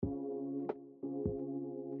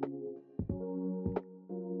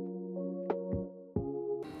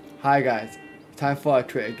Hi guys, time for our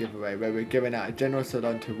Twitter giveaway where we're giving out a General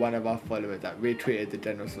Salon to one of our followers that retweeted the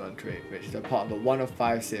General Salon tweet, which is a part of a 1 of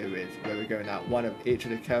 5 series where we're giving out one of each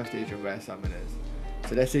of the Chaos Legion rare summoners.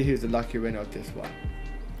 So let's see who's the lucky winner of this one.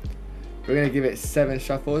 We're going to give it 7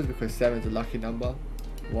 shuffles because 7 is a lucky number.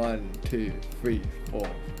 1, 2, 3, 4,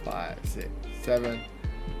 5, 6, 7.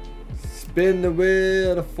 Spin the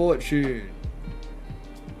wheel of fortune.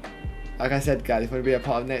 Like I said guys, if you want to be a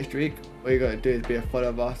part of next week, all you got to do is be a follower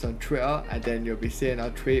of us on Twitter, and then you'll be seeing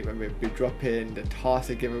our tweet when we'll be dropping the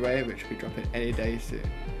Tasker giveaway, which will be dropping any day soon.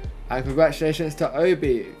 And congratulations to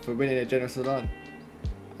Obi for winning the General Salon.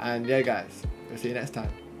 And yeah guys, we'll see you next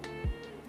time.